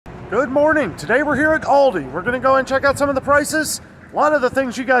Good morning. Today we're here at Aldi. We're going to go and check out some of the prices. A lot of the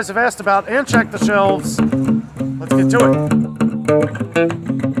things you guys have asked about and check the shelves. Let's get to it.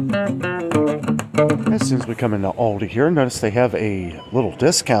 As soon as we come into Aldi here, notice they have a little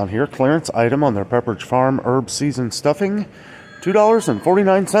discount here. Clearance item on their Pepperidge Farm herb seasoned stuffing.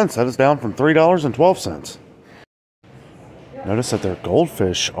 $2.49. That is down from $3.12. Notice that their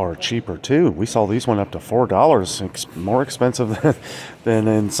goldfish are cheaper too. We saw these went up to $4, more expensive than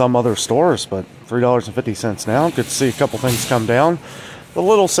in some other stores, but $3.50 now. Good to see a couple things come down. The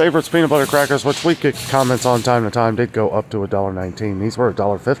Little Savorites peanut butter crackers, which we get comments on time to time, did go up to $1.19. These were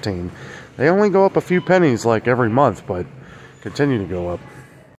 $1.15. They only go up a few pennies like every month, but continue to go up.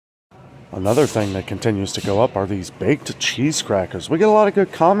 Another thing that continues to go up are these baked cheese crackers. We get a lot of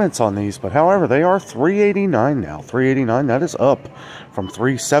good comments on these, but however, they are $3.89 now. $3.89, that is up from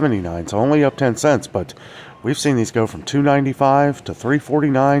 $3.79, so only up 10 cents. But we've seen these go from $2.95 to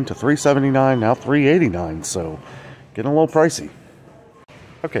 $3.49 to $3.79, now $3.89, so getting a little pricey.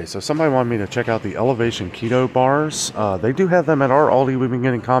 Okay, so somebody wanted me to check out the Elevation Keto bars. They do have them at our Aldi. We've been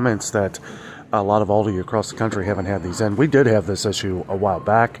getting comments that a lot of Aldi across the country haven't had these in. We did have this issue a while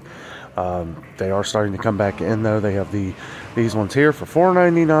back. They are starting to come back in though. They have these ones here for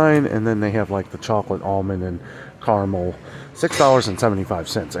 $4.99, and then they have like the chocolate almond and caramel,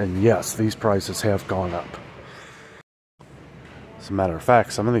 $6.75. And yes, these prices have gone up. As a matter of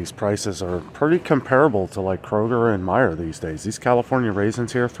fact, some of these prices are pretty comparable to like Kroger and Meijer these days. These California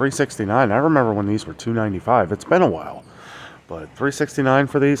raisins here, $3.69. I remember when these were $2.95. It's been a while, but $3.69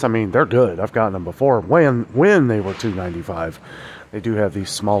 for these. I mean, they're good. I've gotten them before when they were $2.95. They do have these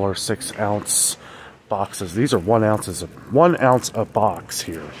smaller 6-ounce boxes. These are 1 ounce a box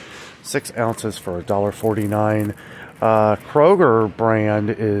here. 6 ounces for $1.49. Kroger brand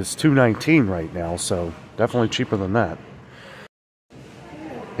is $2.19 right now, so definitely cheaper than that.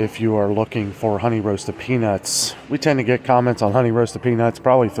 If you are looking for honey roasted peanuts, we tend to get comments on honey roasted peanuts,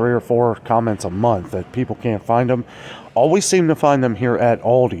 probably 3 or 4 comments a month that people can't find them. Always seem to find them here at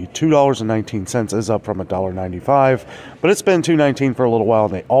Aldi. $2.19 is up from $1.95, but it's been $2.19 for a little while,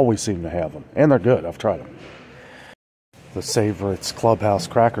 and they always seem to have them, and they're good. I've tried them. The Savorites Clubhouse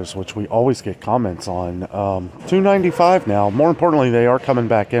crackers, which we always get comments on, $2.95 now. More importantly, they are coming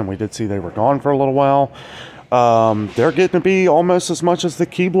back in. We did see they were gone for a little while. They're getting to be almost as much as the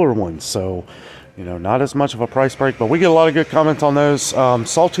Keebler ones, so you know, not as much of a price break, but we get a lot of good comments on those.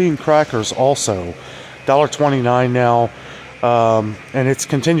 Saltine crackers also $1.29 now, and it's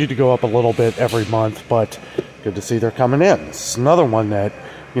continued to go up a little bit every month, but good to see they're coming in. This is another one that,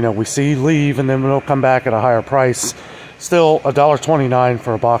 you know, we see leave and then it'll come back at a higher price. Still, $1.29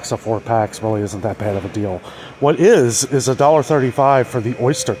 for a box of 4 packs really isn't that bad of a deal. What is $1.35 for the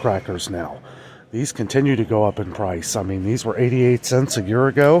oyster crackers now. These continue to go up in price. I mean, these were 88 cents a year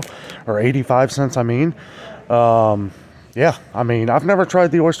ago, or 85 cents, I mean. Yeah, I mean, I've never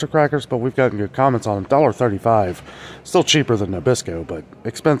tried the oyster crackers, but we've gotten good comments on them. $1.35. Still cheaper than Nabisco, but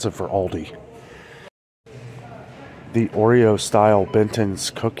expensive for Aldi. The Oreo-style Benton's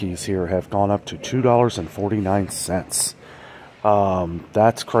cookies here have gone up to $2.49.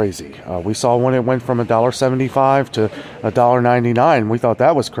 That's crazy. We saw when it went from $1.75 to $1.99. We thought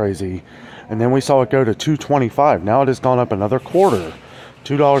that was crazy. And then we saw it go to $2.25. Now it has gone up another quarter,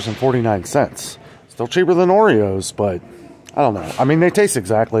 $2.49. Still cheaper than Oreos, but I don't know. I mean, they taste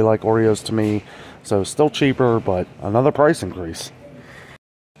exactly like Oreos to me, so still cheaper, but another price increase.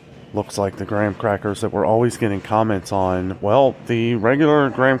 Looks like the graham crackers that we're always getting comments on, well, the regular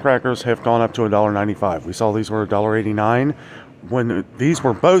graham crackers have gone up to $1.95. We saw these were $1.89 when these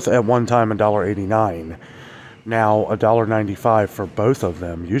were both at one time $1.89. Now $1.95 for both of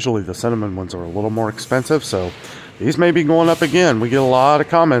them. Usually the cinnamon ones are a little more expensive, so these may be going up again. We get a lot of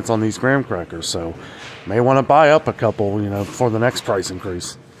comments on these graham crackers, so may want to buy up a couple, you know, for the next price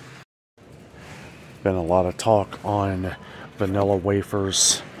increase. Been a lot of talk on vanilla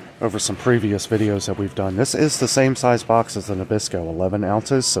wafers over some previous videos that we've done. This is the same size box as the Nabisco, 11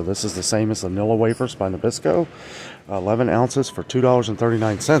 ounces, so this is the same as the vanilla wafers by Nabisco. 11 ounces for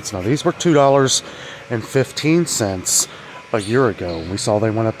 $2.39. Now, these were $2.15 a year ago. We saw they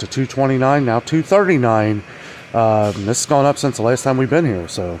went up to $2.29, now $2.39. This has gone up since the last time we've been here,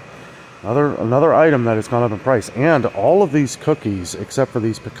 so another item that has gone up in price. And all of these cookies, except for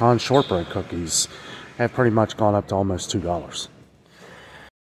these pecan shortbread cookies, have pretty much gone up to almost $2.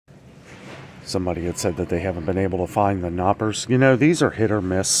 Somebody had said that they haven't been able to find the Knoppers. You know, these are hit or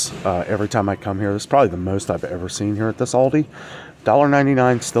miss every time I come here. This is probably the most I've ever seen here at this Aldi.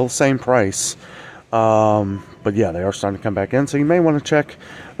 $1.99, still the same price. But yeah, they are starting to come back in, so you may want to check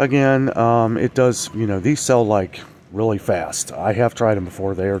again. It does, you know, these sell like really fast. I have tried them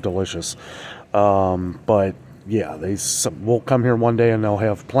before. They are delicious. But yeah, will come here one day and they'll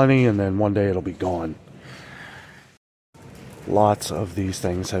have plenty, and then one day it'll be gone. Lots of these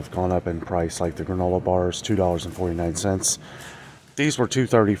things have gone up in price, like the granola bars, $2.49. These were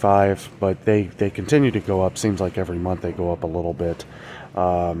 $2.35, but they continue to go up. Seems like every month they go up a little bit.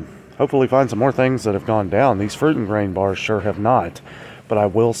 Hopefully find some more things that have gone down. These fruit and grain bars sure have not, but I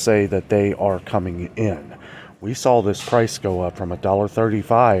will say that they are coming in. We saw this price go up from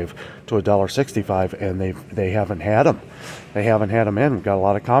 $1.35 to $1.65, and they haven't had them. They haven't had them in. We've got a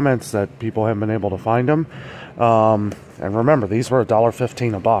lot of comments that people haven't been able to find them. And remember, these were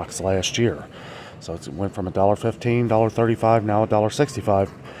 $1.15 a box last year. So it went from $1.15, $1.35, now $1.65.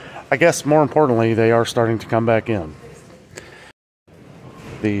 I guess more importantly, they are starting to come back in.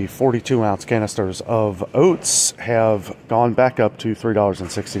 The 42-ounce canisters of oats have gone back up to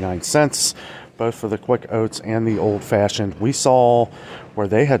 $3.69, both for the quick oats and the old-fashioned. We saw where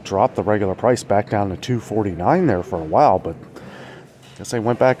they had dropped the regular price back down to $2.49 there for a while, but I guess they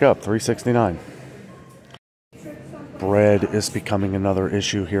went back up, $3.69. Bread is becoming another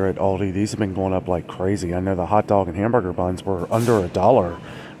issue here at Aldi. These have been going up like crazy. I know the hot dog and hamburger buns were under $1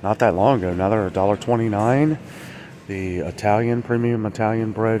 not that long ago. Now they're $1.29. The premium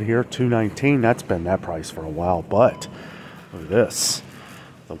Italian bread here, $2.19. That's been that price for a while. But look at this.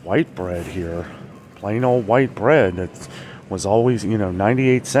 The white bread here, plain old white bread that was always,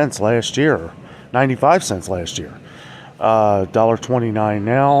 98 cents last year, 95 cents last year. $1.29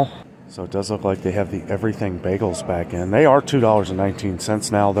 now. So it does look like they have the everything bagels back in. They are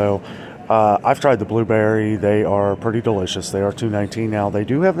 $2.19 now, though. I've tried the blueberry. They are pretty delicious. They are $2.19 now. They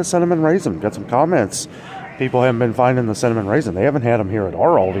do have the cinnamon raisin. Got some comments. People haven't been finding the cinnamon raisin. They haven't had them here at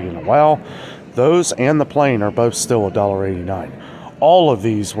our Aldi in a while. Those and the plain are both still $1.89. All of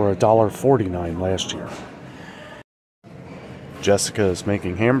these were $1.49 last year. Jessica is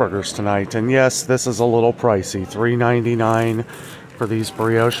making hamburgers tonight, and yes, this is a little pricey. $3.99 for these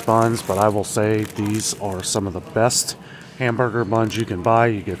brioche buns, but I will say these are some of the best hamburger buns you can buy.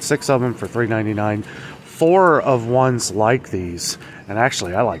 You get 6 of them for $3.99. 4 of ones like these, and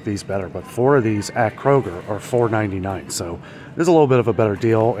actually I like these better, but 4 of these at Kroger are $4.99. So this is a little bit of a better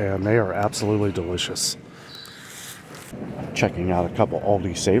deal, and they are absolutely delicious. Checking out a couple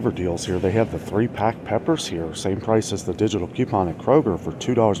Aldi Savor deals here. They have the 3-pack peppers here, same price as the digital coupon at Kroger for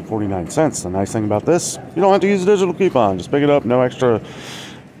 $2.49. The nice thing about this, you don't have to use a digital coupon. Just pick it up, no extra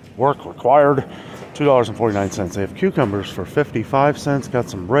work required. $2.49. They have cucumbers for 55 cents. Got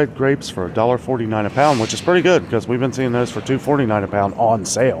some red grapes for $1.49 a pound, which is pretty good because we've been seeing those for $2.49 a pound on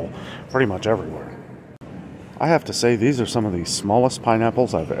sale pretty much everywhere. I have to say, these are some of the smallest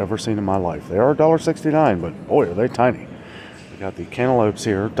pineapples I've ever seen in my life. They are $1.69, but boy, are they tiny. We got the cantaloupes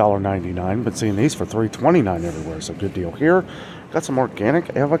here, $1.99. Been seeing these for $3.29 everywhere, so good deal here. Got some organic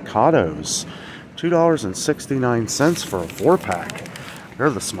avocados, $2.69 for a 4-pack. They're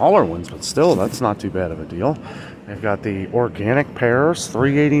the smaller ones, but still, that's not too bad of a deal. They've got the organic pears,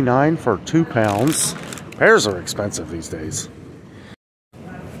 $3.89 for 2 pounds. Pears are expensive these days.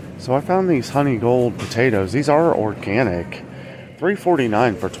 So I found these honey gold potatoes. These are organic.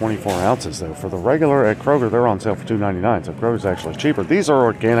 $3.49 for 24 ounces, though. For the regular at Kroger, they're on sale for $2.99, so Kroger's actually cheaper. These are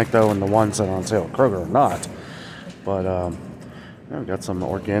organic, though, and the ones that are on sale at Kroger are not. But, we've got some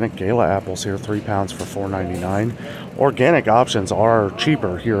organic gala apples here, 3 pounds for $4.99. Organic options are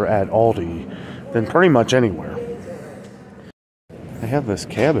cheaper here at Aldi than pretty much anywhere. They have this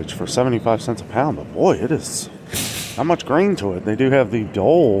cabbage for 75 cents a pound, but boy, it is not much green to it. They do have the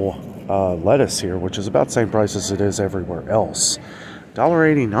Dole lettuce here, which is about the same price as it is everywhere else.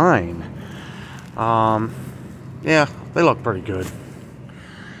 $1.89. Yeah, they look pretty good.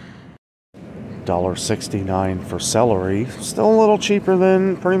 $1.69 for celery. Still a little cheaper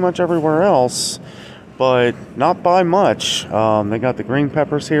than pretty much everywhere else, but not by much. They got the green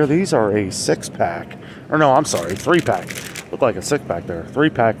peppers here. These are a 6-pack. Or no, I'm sorry, 3-pack. Look like a 6-pack there.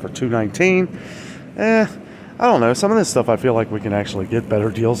 3-pack for $2.19. I don't know. Some of this stuff I feel like we can actually get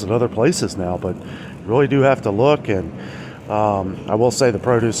better deals at other places now, but you really do have to look. And I will say the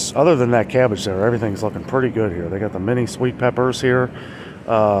produce, other than that cabbage there, everything's looking pretty good here. They got the mini sweet peppers here.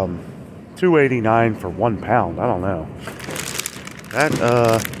 $2.89 for 1 pound. I don't know.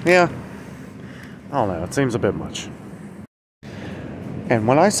 That, yeah. I don't know. It seems a bit much. And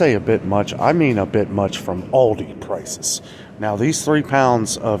when I say a bit much, I mean a bit much from Aldi prices. Now, these 3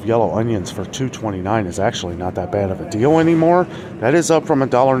 pounds of yellow onions for $2.29 is actually not that bad of a deal anymore. That is up from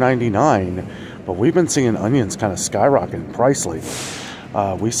 $1.99, but we've been seeing onions kind of skyrocket in price lately.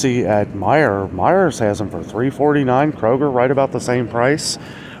 We see at Myers has them for $3.49. Kroger, right about the same price.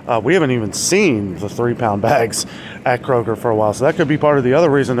 We haven't even seen the 3-pound bags at Kroger for a while, so that could be part of the other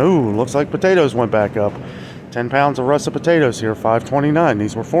reason. Ooh, looks like potatoes went back up. 10 pounds of russet potatoes here, $5.29.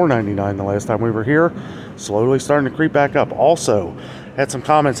 These were $4.99 the last time we were here. Slowly starting to creep back up. Also, had some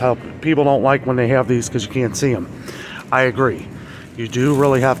comments how people don't like when they have these because you can't see them. I agree. You do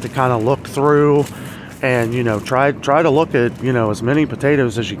really have to kind of look through and, you know, try to look at, you know, as many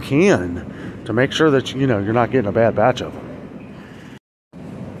potatoes as you can to make sure that, you know, you're not getting a bad batch of them.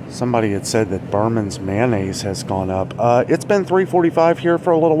 Somebody had said that Berman's mayonnaise has gone up. It's been $3.45 here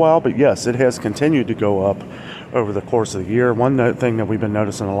for a little while, but yes, it has continued to go up over the course of the year. One thing that we've been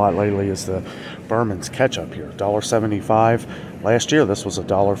noticing a lot lately is the Berman's ketchup here, $1.75. Last year, this was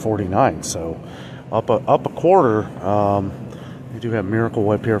 $1.49, so up a quarter. We do have Miracle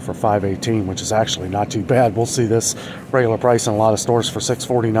Whip here for $5.18, which is actually not too bad. We'll see this regular price in a lot of stores for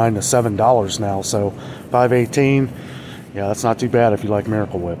 $6.49 to $7 now, so $5.18. Yeah, that's not too bad if you like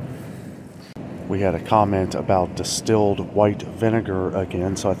Miracle Whip. We had a comment about distilled white vinegar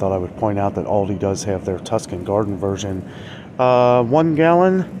again, so I thought I would point out that Aldi does have their Tuscan Garden version. 1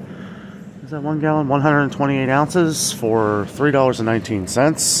 gallon, is that 1 gallon? 128 ounces for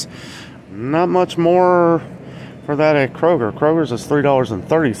 $3.19. Not much more for that at Kroger. Kroger's is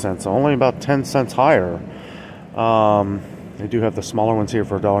 $3.30, so only about 10 cents higher. They do have the smaller ones here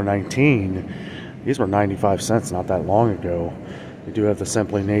for $1.19. These were 95 cents not that long ago. We do have the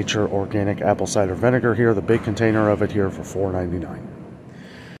Simply Nature Organic Apple Cider Vinegar here, the big container of it here for $4.99.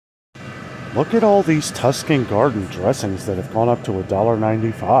 Look at all these Tuscan Garden dressings that have gone up to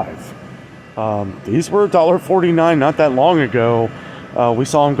 $1.95. These were $1.49 not that long ago. We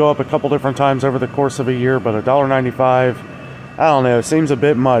saw them go up a couple different times over the course of a year, but $1.95, I don't know, it seems a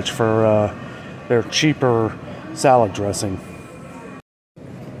bit much for their cheaper salad dressing.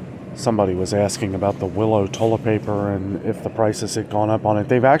 Somebody was asking about the Willow toilet paper and if the prices had gone up on it.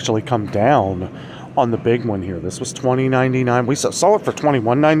 They've actually come down on the big one here. This was $20.99. We saw it for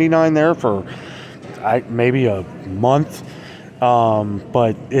 $21.99 there for maybe a month.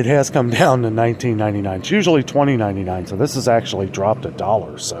 But it has come down to $19.99. It's usually $20.99, so this has actually dropped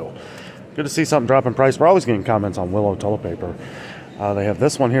 $1. So good to see something drop in price. We're always getting comments on Willow toilet paper. They have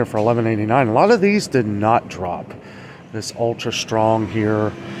this one here for $11.89. A lot of these did not drop. This Ultra Strong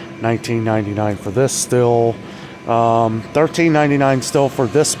here, $19.99 for this still. $13.99 still for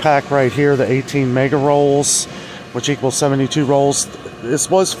this pack right here, the 18 mega rolls, which equals 72 rolls.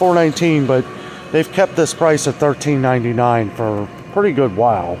 This was $4.19, but they've kept this price at $13.99 for a pretty good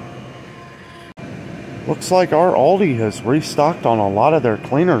while. Looks like our Aldi has restocked on a lot of their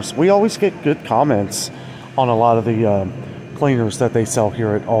cleaners. We always get good comments on a lot of the cleaners that they sell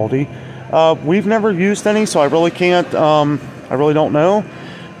here at Aldi. We've never used any, so I really can't, I really don't know.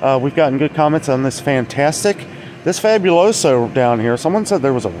 We've gotten good comments on this Fantastic. This Fabuloso down here, someone said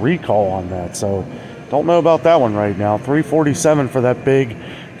there was a recall on that, so don't know about that one right now. $3.47 for that big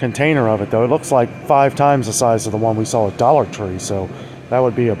container of it, though. It looks like 5 times the size of the one we saw at Dollar Tree, so that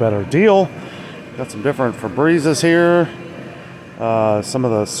would be a better deal. Got some different Febrezes here. Some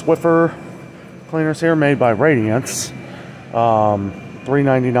of the Swiffer cleaners here made by Radiance.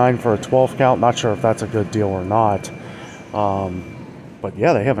 $3.99 for a 12 count. Not sure if that's a good deal or not. But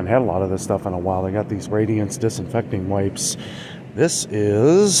yeah, they haven't had a lot of this stuff in a while. They got these Radiance disinfecting wipes. This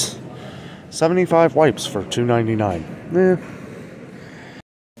is 75 wipes for $2.99.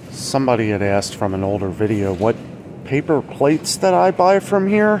 Somebody had asked from an older video what paper plates that I buy from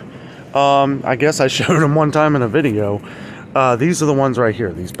here. I guess I showed them one time in a video. These are the ones right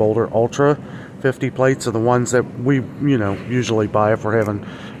here. These Boulder Ultra 50 plates are the ones that we, usually buy if we're having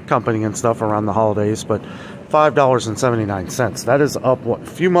company and stuff around the holidays. But $5.79. That is up. A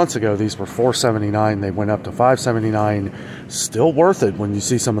few months ago, these were $4.79. They went up to $5.79. Still worth it when you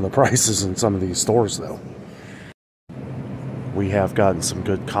see some of the prices in some of these stores, though. We have gotten some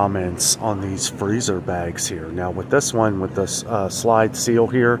good comments on these freezer bags here. Now, with this one, with this slide seal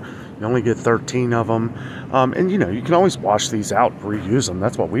here, you only get 13 of them. And, you can always wash these out, reuse them.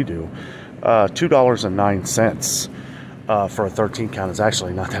 That's what we do. $2.09. For a 13 count is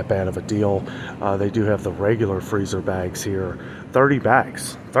actually not that bad of a deal. They do have the regular freezer bags here. 30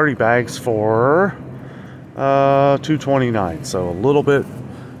 bags. 30 bags for $2.29. So a little bit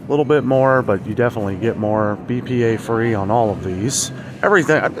more, but you definitely get more. BPA free on all of these.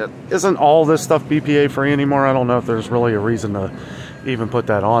 Everything. Isn't all this stuff BPA free anymore? I don't know if there's really a reason to even put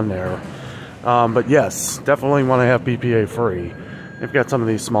that on there. But yes, definitely want to have BPA free. They've got some of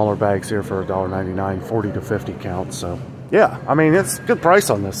these smaller bags here for $1.99, 40 to 50 count. So yeah, I mean, it's a good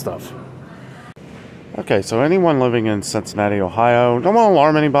price on this stuff. Okay, so anyone living in Cincinnati, Ohio, don't want to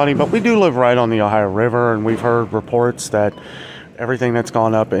alarm anybody, but we do live right on the Ohio River, and we've heard reports that everything that's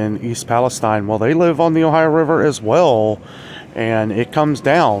gone up in East Palestine. Well, they live on the Ohio River as well, and it comes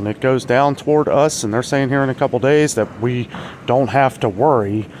down. It goes down toward us, and they're saying here in a couple days that we don't have to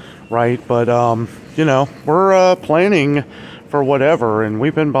worry, right? But, you know, we're planning for whatever, and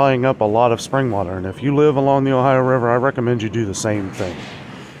we've been buying up a lot of spring water. And if you live along the Ohio River, I recommend you do the same thing.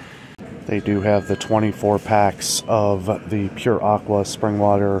 They do have the 24 packs of the Pure Aqua spring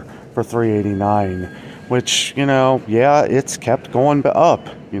water for $3.89, which, you know, yeah, it's kept going up.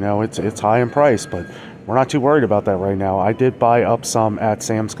 You know, it's high in price, but we're not too worried about that right now. I did buy up some at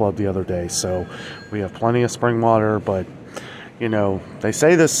Sam's Club the other day, so we have plenty of spring water. But, you know, they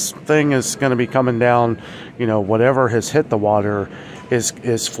say this thing is going to be coming down. You know, whatever has hit the water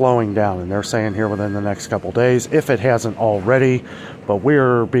is flowing down, and they're saying here within the next couple days, if it hasn't already. But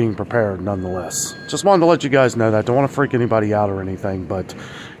we're being prepared nonetheless. Just wanted to let you guys know that. Don't want to freak anybody out or anything, but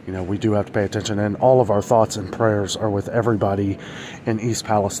you know, we do have to pay attention, and all of our thoughts and prayers are with everybody in East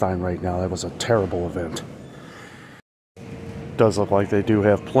Palestine right now. That was a terrible event. Does look like they do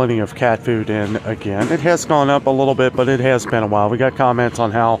have plenty of cat food in again. It has gone up a little bit, but it has been a while. We got comments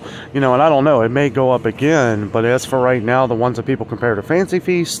on how, you know, and I don't know, it may go up again, but as for right now, the ones that people compare to Fancy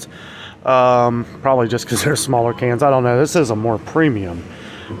Feast, probably just because they're smaller cans. I don't know. This is a more premium,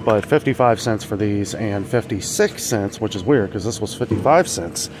 but 55 cents for these and 56 cents, which is weird because this was 55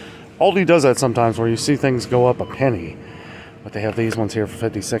 cents. Aldi does that sometimes where you see things go up a penny, but they have these ones here for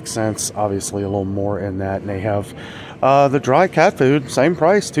 56 cents. Obviously a little more in that, and they have the dry cat food, same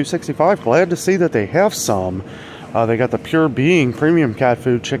price, $2.65. Glad to see that they have some. They got the Pure Being premium cat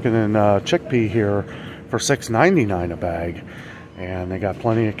food chicken and chickpea here for $6.99 a bag. And they got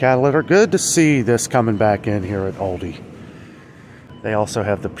plenty of cat litter. Good to see this coming back in here at Aldi. They also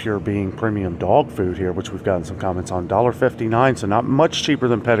have the Pure Being premium dog food here, which we've gotten some comments on. $1.59, so not much cheaper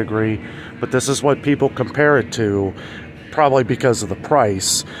than Pedigree, but this is what people compare it to, probably because of the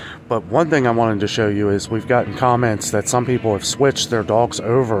price. But one thing I wanted to show you is we've gotten comments that some people have switched their dogs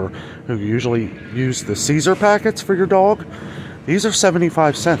over who usually use the Caesar packets for your dog. These are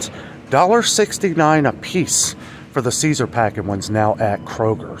 75 cents, $1.69 a piece for the Caesar packet ones now at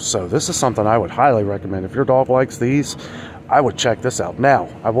Kroger. So this is something I would highly recommend. If your dog likes these, I would check this out. Now,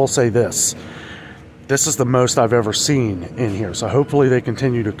 I will say this. This is the most I've ever seen in here. So hopefully they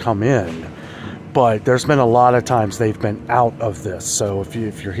continue to come in. But there's been a lot of times they've been out of this. So if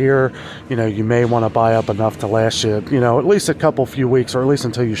you're here, you know, you may want to buy up enough to last you, you know, at least a few weeks, or at least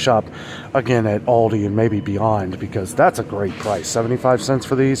until you shop again at Aldi and maybe beyond, because that's a great price. 75 cents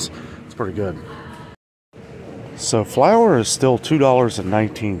for these. It's pretty good. So flour is still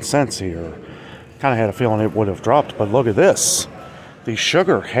 $2.19 here. Kind of had a feeling it would have dropped, but look at this. The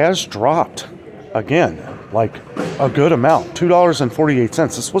sugar has dropped again, like a good amount,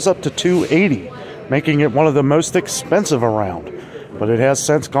 $2.48. This was up to $2.80, making it one of the most expensive around. But it has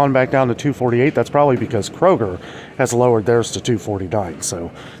since gone back down to $2.48. That's probably because Kroger has lowered theirs to $2.49.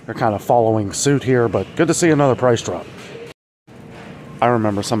 So they're kind of following suit here, but good to see another price drop. I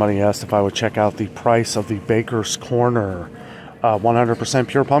remember somebody asked if I would check out the price of the Baker's Corner 100%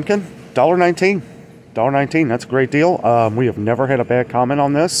 pure pumpkin. $1.19. $1.19. That's a great deal. We have never had a bad comment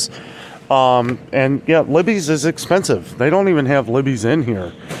on this. And yeah, Libby's is expensive. They don't even have Libby's in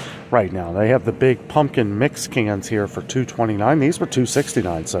here right now. They have the big pumpkin mix cans here for $2.29. These were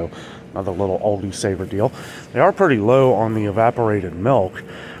 $2.69, so another little Aldi saver deal. They are pretty low on the evaporated milk,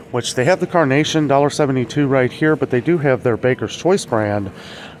 which they have the Carnation $1.72 right here, but they do have their Baker's Choice brand,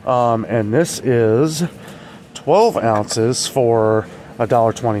 and this is 12 ounces for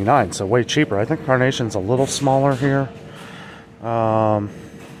 $1.29, so way cheaper. I think Carnation's a little smaller here. Nope,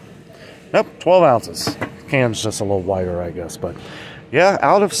 12 ounces. Can's just a little wider, I guess, but yeah,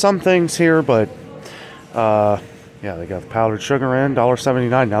 out of some things here, but yeah, they got the powdered sugar in,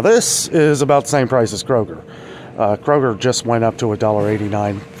 $1.79. Now this is about the same price as Kroger. Kroger just went up to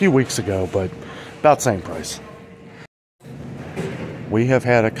 $1.89 a few weeks ago, but about the same price. We have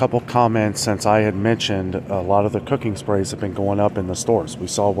had a couple comments since I had mentioned a lot of the cooking sprays have been going up in the stores. We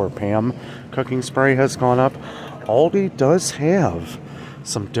saw where Pam cooking spray has gone up. Aldi does have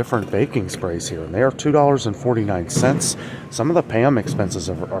some different baking sprays here, and they are $2.49. Some of the Pam expenses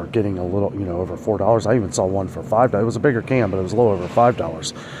are getting a little, you know, over $4. I even saw one for $5. It was a bigger can, but it was a little over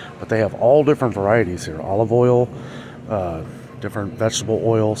 $5. But they have all different varieties here. Olive oil, different vegetable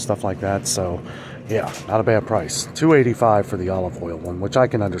oil, stuff like that. So yeah, not a bad price. $2.85 for the olive oil one, which I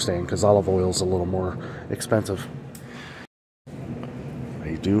can understand because olive oil is a little more expensive.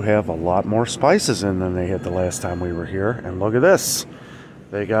 They do have a lot more spices in than they had the last time we were here. And look at this.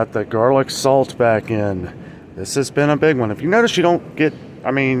 They got the garlic salt back in. This has been a big one. If you notice, you don't get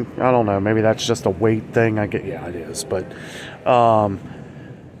I mean, I don't know. Maybe that's just a weight thing. Yeah, it is. But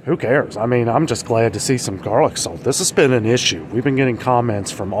who cares? I mean, I'm just glad to see some garlic salt. This has been an issue. We've been getting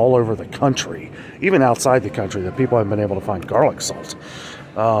comments from all over the country, even outside the country, that people haven't been able to find garlic salt.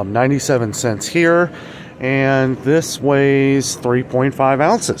 97 cents here, and this weighs 3.5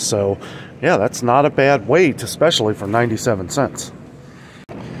 ounces. So, yeah, that's not a bad weight, especially for 97 cents.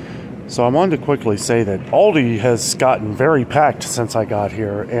 So I wanted to quickly say that Aldi has gotten very packed since I got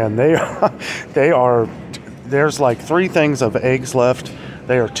here, and there's like 3 things of eggs left.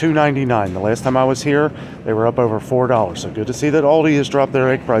 They are $2.99. The last time I was here, they were up over $4. So good to see that Aldi has dropped their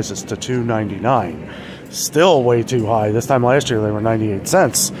egg prices to $2.99. Still way too high. This time last year, they were 98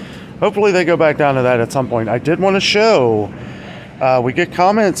 cents. Hopefully they go back down to that at some point. I did want to show, we get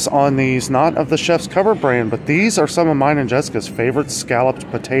comments on these, not of the Chef's Cover brand, but these are some of mine and Jessica's favorite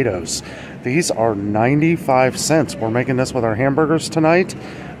scalloped potatoes. These are 95 cents. We're making this with our hamburgers tonight.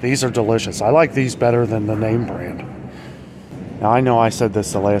 These are delicious. I like these better than the name brand. Now, I know I said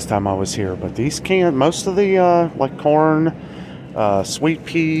this the last time I was here, but these most of the, like corn, sweet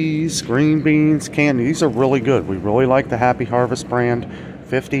peas, green beans, canned, these are really good. We really like the Happy Harvest brand.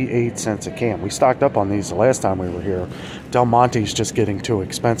 58 cents a can. We stocked up on these the last time we were here. Del Monte's just getting too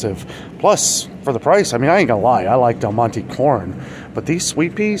expensive. Plus, for the price, I mean, I ain't gonna lie, I like Del Monte corn. But these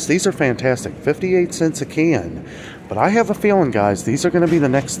sweet peas, these are fantastic. 58 cents a can. But I have a feeling, guys, these are going to be the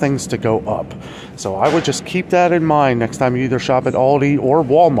next things to go up. So I would just keep that in mind next time you either shop at Aldi or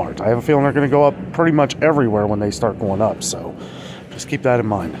Walmart. I have a feeling they're going to go up pretty much everywhere when they start going up. So just keep that in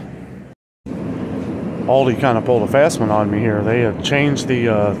mind. Aldi kind of pulled a fast one on me here. They had changed they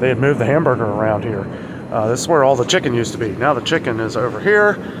had moved the hamburger around here. This is where all the chicken used to be. Now the chicken is over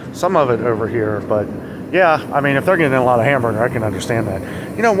here, some of it over here. But yeah, I mean, if they're getting a lot of hamburger, I can understand that.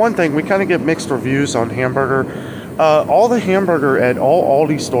 You know, one thing, we kind of get mixed reviews on hamburger. All the hamburger at all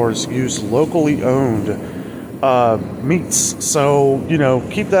Aldi stores use locally owned meats. So, you know,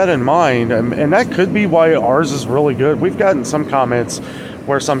 keep that in mind. And that could be why ours is really good. We've gotten some comments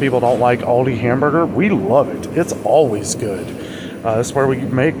where some people don't like Aldi hamburger. We love it. It's always good. This is where we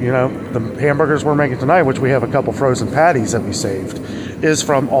make, you know, the hamburgers we're making tonight, which we have a couple frozen patties that we saved, is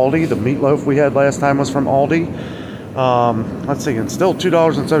from Aldi. The meatloaf we had last time was from Aldi. Let's see, and still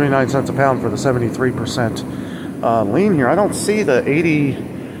 $2.79 a pound for the 73% lean here. I don't see the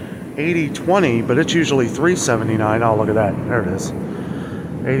 80-20, but it's usually $3.79. Oh, look at that. There it is.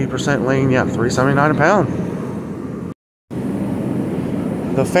 80% lean, yeah, $3.79 a pound.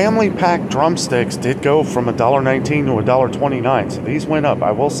 The family pack drumsticks did go from $1.19 to $1.29, so these went up.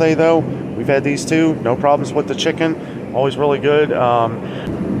 I will say, though, we've had these too. No problems with the chicken. Always really good.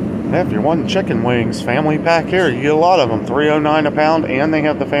 Yeah, if you're wanting chicken wings, family pack here, you get a lot of them. $3.09 a pound, and they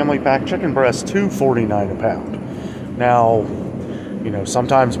have the family pack chicken breast, $2.49 a pound. Now, you know,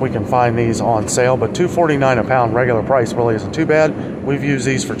 sometimes we can find these on sale, but $2.49 a pound regular price really isn't too bad. We've used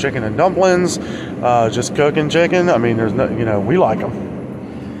these for chicken and dumplings, just cooking chicken. I mean, there's no, you know, we like them.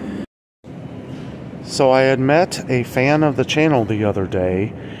 So I had met a fan of the channel the other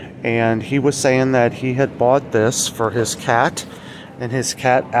day, and he was saying that he had bought this for his cat, and his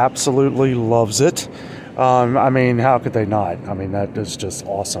cat absolutely loves it. I mean, how could they not? I mean, that is just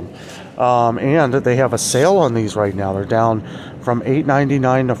awesome. And they have a sale on these right now. They're down from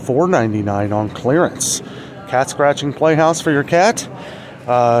 $8.99 to $4.99 on clearance. Cat scratching playhouse for your cat.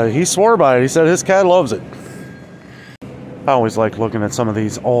 He swore by it. He said his cat loves it. I always like looking at some of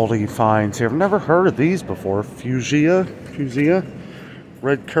these Aldi finds here. I've never heard of these before. Fuchsia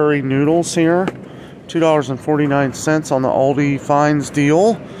red curry noodles here. $2.49 on the Aldi finds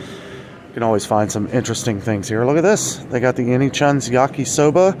deal. You can always find some interesting things here. Look at this. They got the Inichun's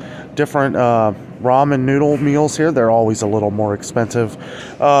yakisoba. Different ramen noodle meals here. They're always a little more expensive.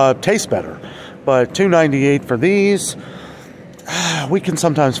 Taste better. But $2.98 for these. We can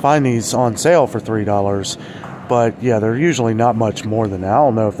sometimes find these on sale for $3. But yeah, they're usually not much more than that. I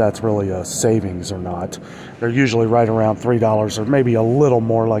don't know if that's really a savings or not. They're usually right around $3 or maybe a little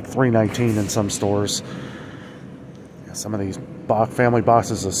more, like $3.19 in some stores. Yeah, some of these family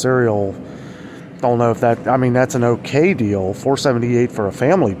boxes of cereal, don't know if that, I mean, that's an okay deal. $4.78 for a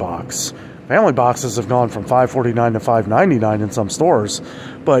family box. Family boxes have gone from $5.49 to $5.99 in some stores,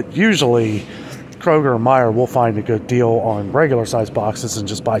 but usually Kroger or Meijer will find a good deal on regular size boxes and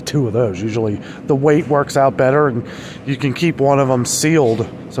just buy 2 of those. Usually the weight works out better and you can keep one of them sealed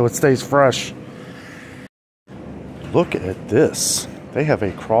so it stays fresh. Look at this. They have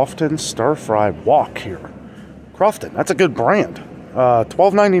a Crofton stir fry wok here. Crofton, that's a good brand.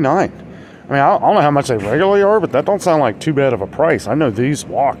 $12.99. I mean, I don't know how much they regularly are, but that don't sound like too bad of a price. I know these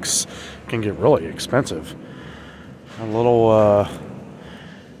woks can get really expensive. A little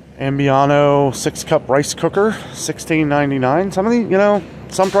Ambiano 6-cup rice cooker, $16.99. Some of the, you know,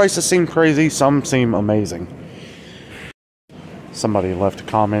 some prices seem crazy, some seem amazing. Somebody left a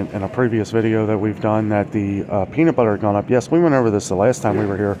comment in a previous video that we've done that the peanut butter had gone up. Yes, we went over this the last time we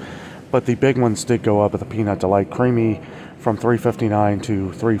were here, but the big ones did go up at the Peanut Delight Creamy from $3.59 to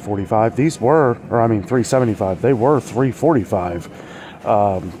 $3.45. These were, or I mean $3.75. They were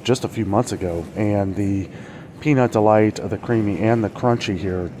 $3.45 just a few months ago, and the Peanut Delight, the creamy and the crunchy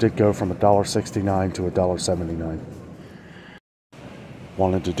here did go from $1.69 to $1.79.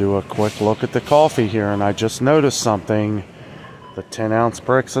 Wanted to do a quick look at the coffee here, and I just noticed something. The 10-ounce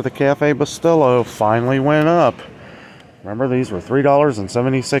bricks of the Cafe Bustelo finally went up. Remember, these were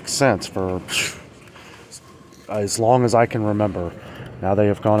 $3.76 for as long as I can remember. Now they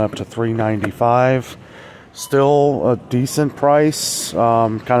have gone up to $3.95. Still a decent price.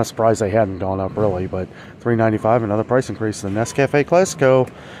 Kind of surprised they hadn't gone up really, but $3.95, another price increase. The Nescafe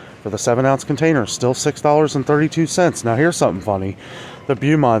Classico for the 7-ounce container, still $6.32. Now here's something funny. The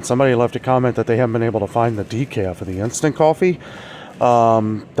Beaumont, somebody left a comment that they haven't been able to find the decaf of the instant coffee.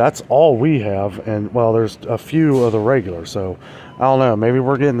 That's all we have, and well, there's a few of the regular, so I don't know, maybe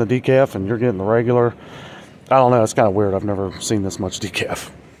we're getting the decaf and you're getting the regular. I don't know, it's kind of weird. I've never seen this much decaf.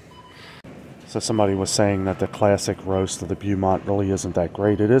 So somebody was saying that the classic roast of the Beaumont really isn't that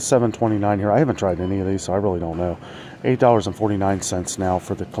great. It is $7.29 here. I haven't tried any of these, so I really don't know. $8.49 now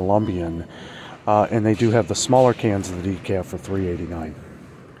for the Colombian. And they do have the smaller cans of the decaf for $3.89.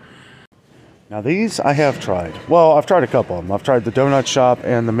 Now these I have tried. Well, I've tried a couple of them. I've tried the Donut Shop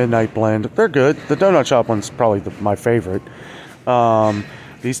and the Midnight Blend. They're good. The Donut Shop one's probably my favorite.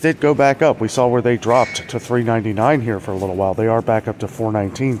 These did go back up. We saw where they dropped to $3.99 here for a little while. They are back up to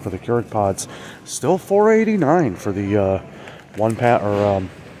 $4.19 for the Keurig pods. Still $4.89 for the one pack, or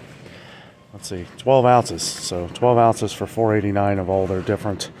let's see, 12 ounces. So 12 ounces for $4.89 of all their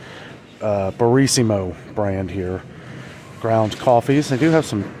different Barissimo brand here. Ground coffees. They do have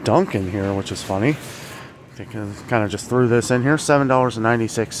some Dunkin' here, which is funny. They kind of just threw this in here.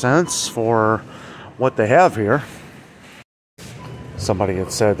 $7.96 for what they have here. Somebody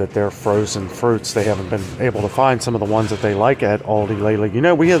had said that their frozen fruits, they haven't been able to find some of the ones that they like at Aldi lately. You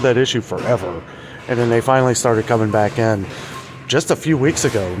know, we had that issue forever, and then they finally started coming back in just a few weeks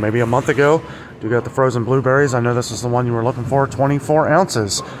ago, maybe a month ago. You got the frozen blueberries. I know this is the one you were looking for, 24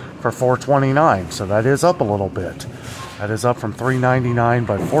 ounces for $4.29, so that is up a little bit. That is up from $3.99,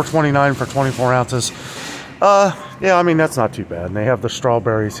 but $4.29 for 24 ounces. Yeah, I mean, that's not too bad. And they have the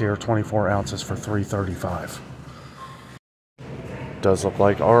strawberries here, 24 ounces for $3.35. Does look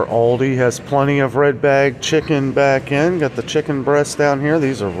like our Aldi has plenty of red bag chicken back in. Got the chicken breasts down here.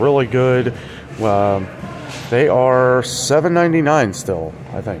 These are really good. They are $7.99 still,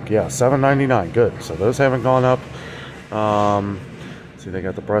 I think. Yeah, $7.99. Good. So those haven't gone up. See, they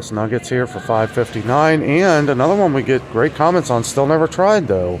got the breast nuggets here for $5.59. And another one we get great comments on, still never tried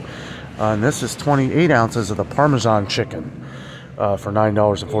though. And this is 28 ounces of the Parmesan chicken. For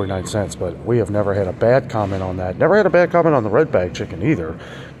 $9.49, but we have never had a bad comment on that. Never had a bad comment on the red bag chicken either.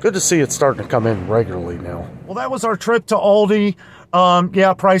 Good to see it starting to come in regularly now. Well, that was our trip to Aldi.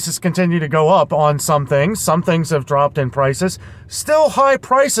 Yeah, prices continue to go up on some things. Some things have dropped in prices. Still high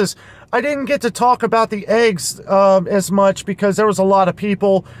prices. I didn't get to talk about the eggs as much because there was a lot of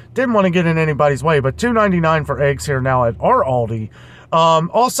people. Didn't want to get in anybody's way, but $2.99 for eggs here now at our Aldi.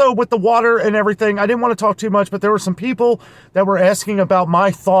 Also with the water and everything, I didn't want to talk too much, but there were some people that were asking about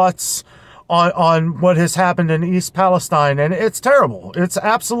my thoughts on what has happened in East Palestine, and it's terrible. It's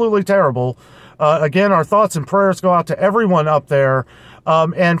absolutely terrible. Again, our thoughts and prayers go out to everyone up there.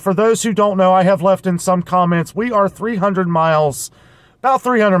 And for those who don't know, I have left in some comments, we are 300 miles, about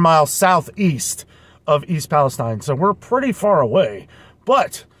 300 miles southeast of East Palestine. So we're pretty far away,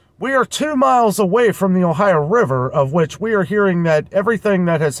 but we are 2 miles away from the Ohio River, of which we are hearing that everything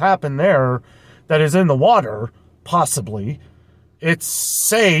that has happened there that is in the water, possibly, it's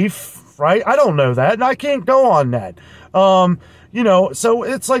safe, right? I don't know that, and I can't go on that. You know, so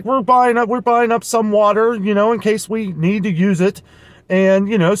it's like we're buying up some water, you know, in case we need to use it, and,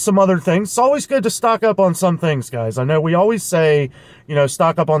 you know, some other things. It's always good to stock up on some things, guys. I know we always say, you know,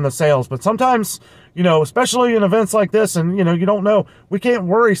 stock up on the sales, but sometimes, you know, especially in events like this, and, you know, you don't know, we can't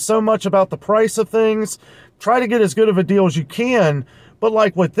worry so much about the price of things. Try to get as good of a deal as you can. But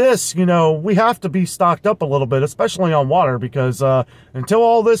like with this, you know, we have to be stocked up a little bit, especially on water, because until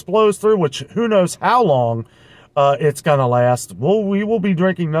all this blows through, which who knows how long it's going to last, we will be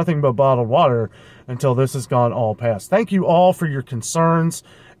drinking nothing but bottled water until this has gone all past. Thank you all for your concerns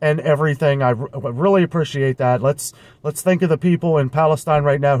and everything. I really appreciate that. Let's think of the people in Palestine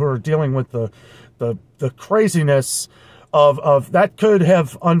right now who are dealing with the craziness of that could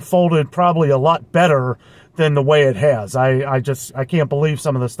have unfolded probably a lot better than the way it has. I can't believe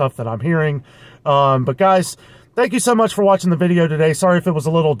some of the stuff that I'm hearing. But guys, thank you so much for watching the video today. Sorry if it was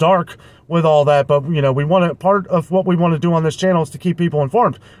a little dark with all that, but you know, part of what we want to do on this channel is to keep people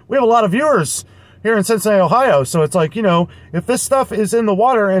informed. We have a lot of viewers here in Cincinnati, Ohio, so it's like, you know, if this stuff is in the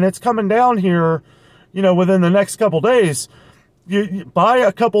water and it's coming down here, you know, within the next couple days, you buy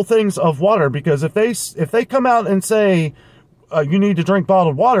a couple things of water, because if they come out and say you need to drink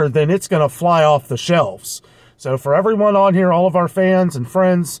bottled water, then it's going to fly off the shelves. So for everyone on here, all of our fans and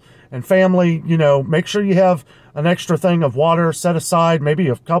friends and family, you know, make sure you have an extra thing of water set aside, maybe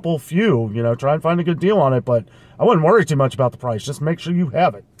a few, you know, try and find a good deal on it, but I wouldn't worry too much about the price. Just make sure you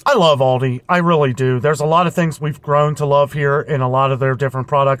have it. I love Aldi. I really do. There's a lot of things we've grown to love here in a lot of their different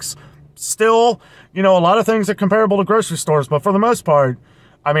products. Still, you know, a lot of things are comparable to grocery stores, but for the most part,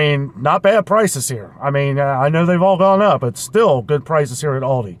 I mean, not bad prices here. I mean, I know they've all gone up, but still good prices here at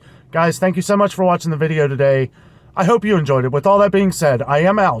Aldi. Guys, thank you so much for watching the video today. I hope you enjoyed it. With all that being said, I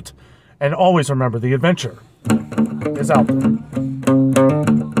am out. And always remember, the adventure is out there.